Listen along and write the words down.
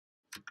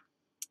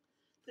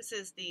This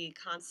is the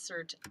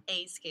concert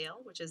A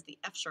scale, which is the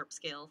F-sharp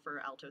scale for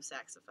alto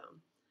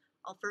saxophone.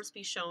 I'll first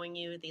be showing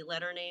you the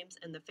letter names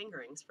and the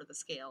fingerings for the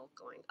scale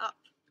going up.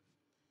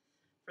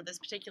 For this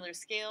particular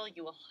scale,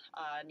 you will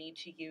need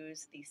to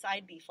use the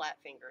side B flat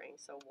fingering,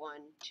 so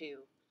 1, 2,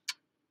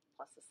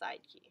 plus the side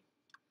key.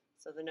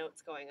 So the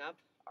notes going up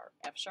are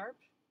F sharp,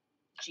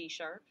 G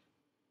sharp,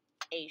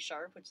 A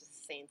sharp, which is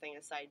the same thing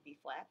as side B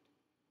flat,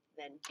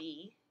 then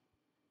B,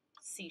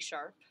 C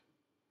sharp,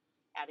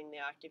 adding the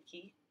octave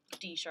key,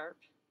 D sharp,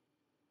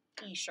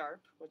 E sharp,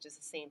 which is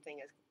the same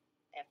thing as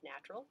F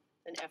natural,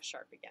 then F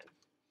sharp again.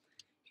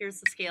 Here's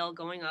the scale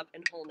going up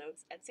in whole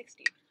notes at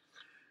 60.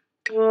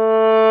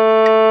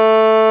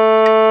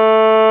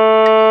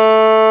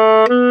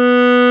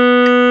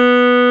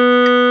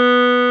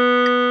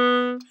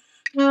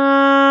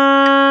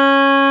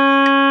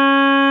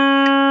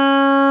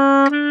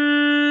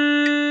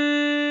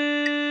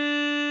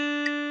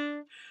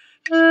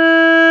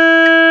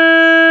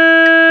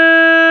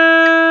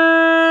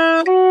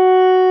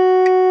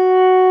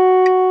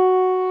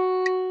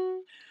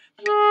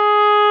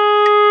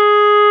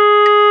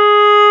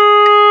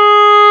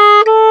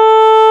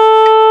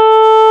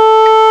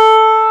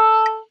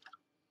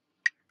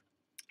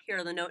 Here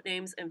are the note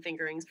names and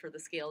fingerings for the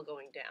scale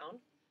going down,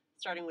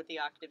 starting with the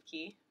octave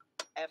key,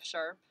 F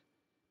sharp,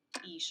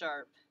 E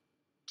sharp,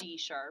 D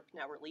sharp,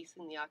 now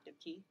releasing the octave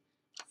key,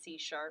 C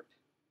sharp,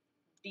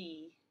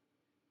 B,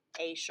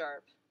 A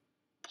sharp,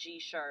 G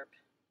sharp,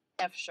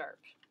 F sharp.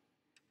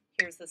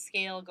 Here's the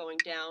scale going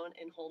down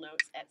in whole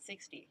notes at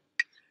 60.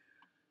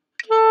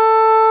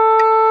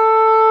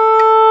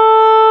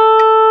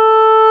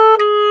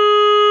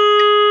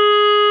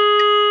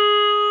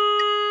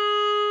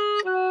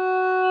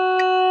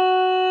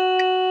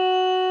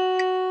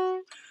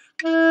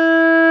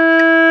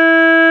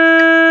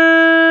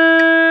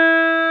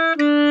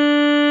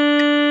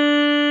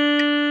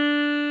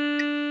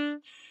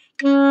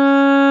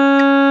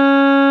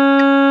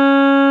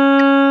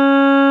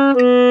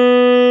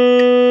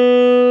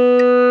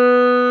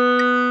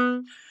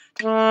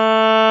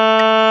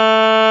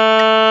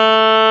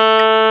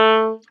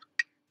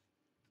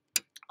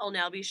 I'll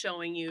now be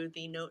showing you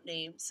the note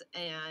names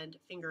and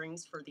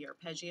fingerings for the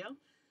arpeggio.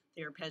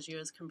 The arpeggio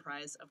is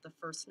comprised of the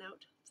first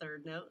note,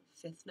 third note,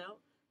 fifth note,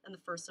 and the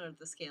first note of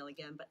the scale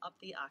again, but up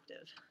the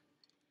octave.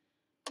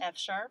 F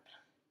sharp,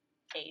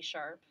 A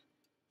sharp,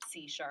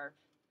 C sharp,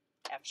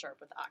 F sharp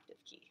with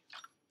octave key.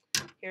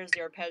 Here's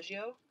the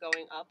arpeggio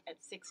going up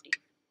at 60.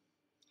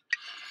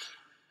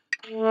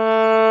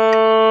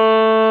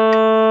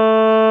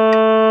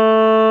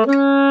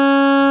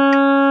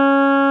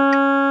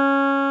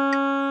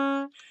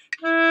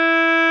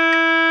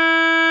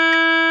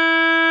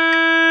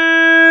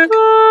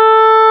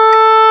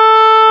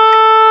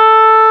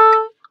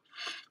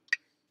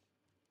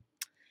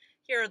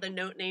 Here are the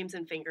note names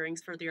and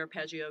fingerings for the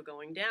arpeggio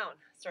going down,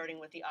 starting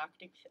with the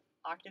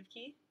octave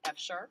key, F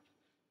sharp,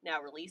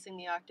 now releasing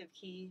the octave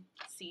key,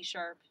 C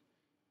sharp,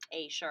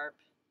 A sharp,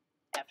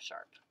 F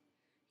sharp.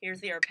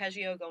 Here's the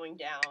arpeggio going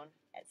down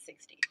at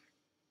 60.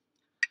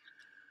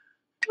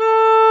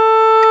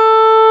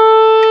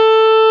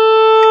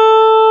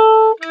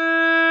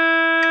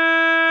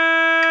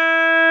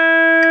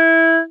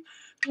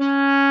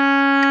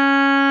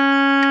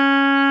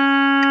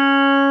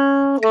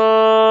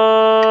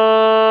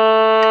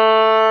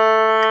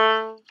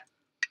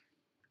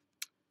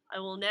 I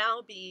will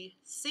now be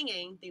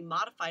singing the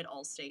modified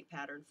all-state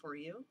pattern for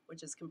you,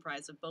 which is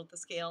comprised of both the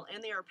scale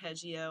and the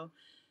arpeggio,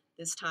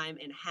 this time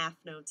in half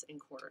notes and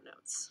quarter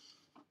notes.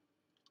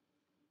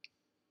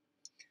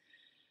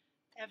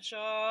 F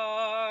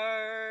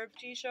sharp,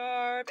 G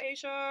sharp, A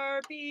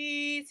sharp,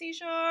 B, C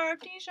sharp,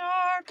 D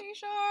sharp, E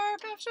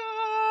sharp, F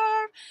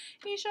sharp,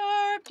 E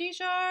sharp, D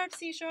sharp,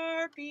 C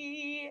sharp,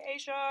 B, A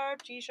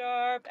sharp, G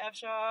sharp, F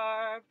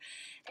sharp,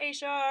 A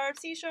sharp,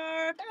 C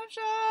sharp, F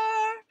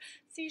sharp,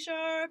 C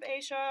sharp,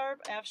 A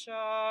sharp, F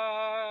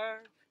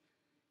sharp.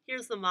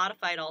 Here's the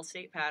modified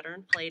all-state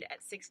pattern played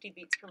at 60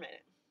 beats per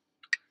minute.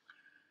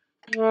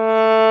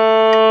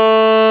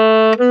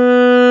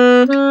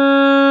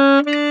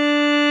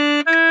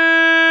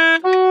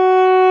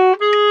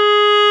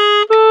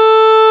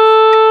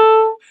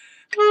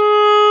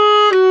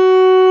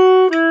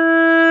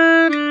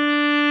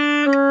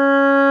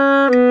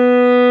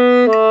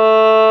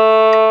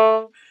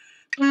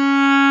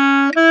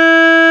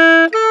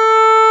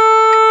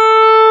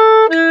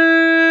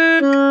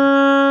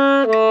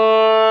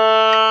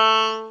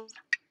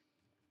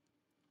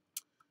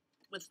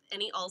 With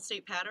any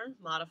all-state pattern,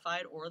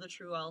 modified or the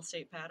true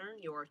all-state pattern,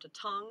 you are to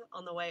tongue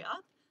on the way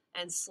up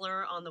and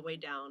slur on the way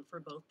down for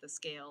both the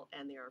scale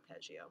and the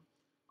arpeggio.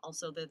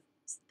 Also, the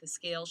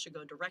scale should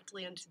go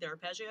directly into the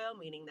arpeggio,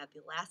 meaning that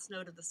the last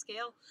note of the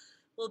scale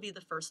will be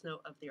the first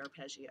note of the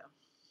arpeggio.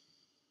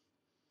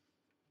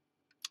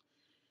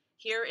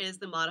 Here is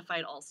the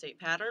modified all-state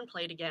pattern,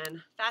 played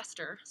again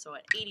faster, so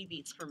at 80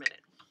 beats per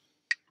minute.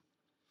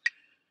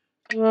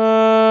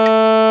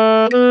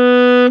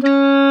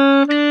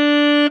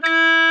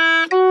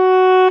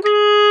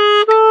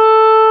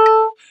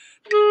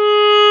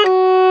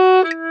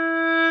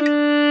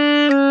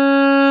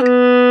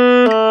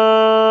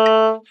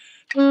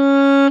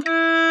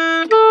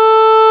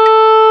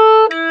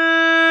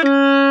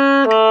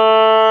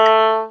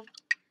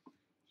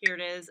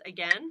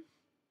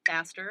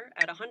 faster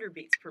at 100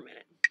 beats per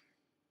minute.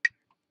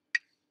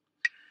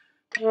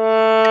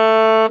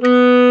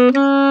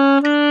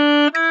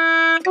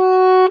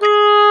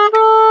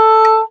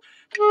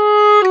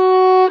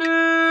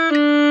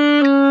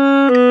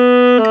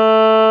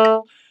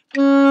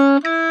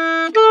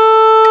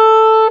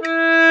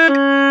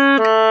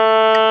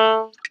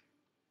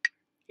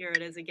 Here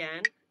it is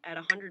again at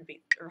 100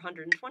 beats or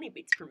 120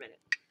 beats per minute.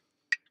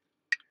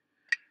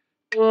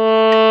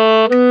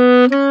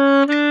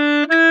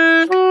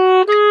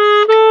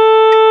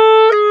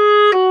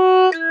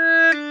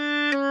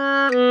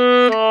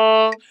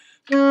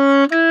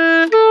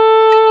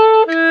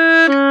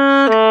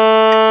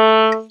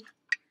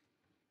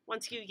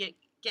 Once you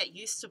get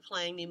used to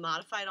playing the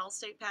modified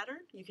all-state pattern,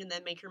 you can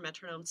then make your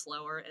metronome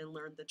slower and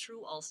learn the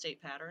true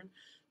all-state pattern,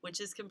 which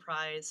is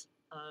comprised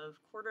of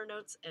quarter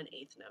notes and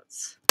eighth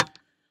notes.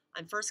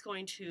 I'm first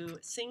going to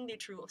sing the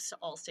true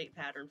all-state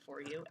pattern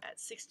for you at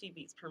 60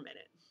 beats per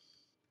minute.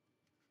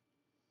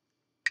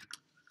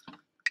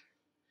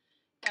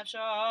 F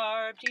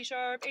sharp, D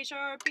sharp, A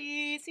sharp,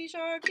 B, C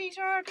sharp, D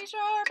sharp, E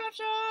sharp, F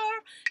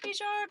sharp, D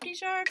sharp, D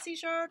sharp, C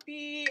sharp,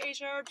 B, A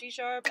sharp, D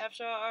sharp, F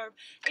sharp,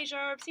 A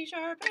sharp, C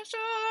sharp, F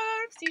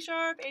sharp, C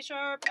sharp, A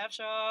sharp, F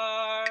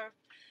sharp.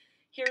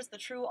 Here's the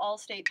true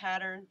all-state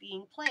pattern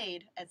being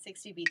played at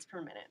 60 beats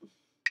per minute.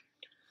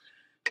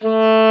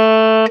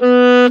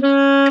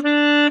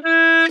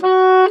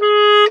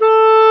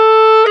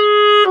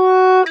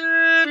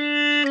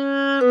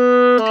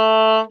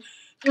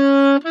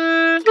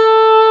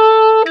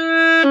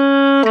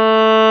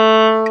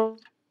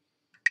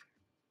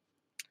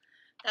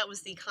 That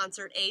was the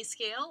concert A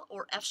scale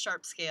or F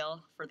sharp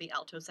scale for the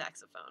alto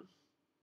saxophone.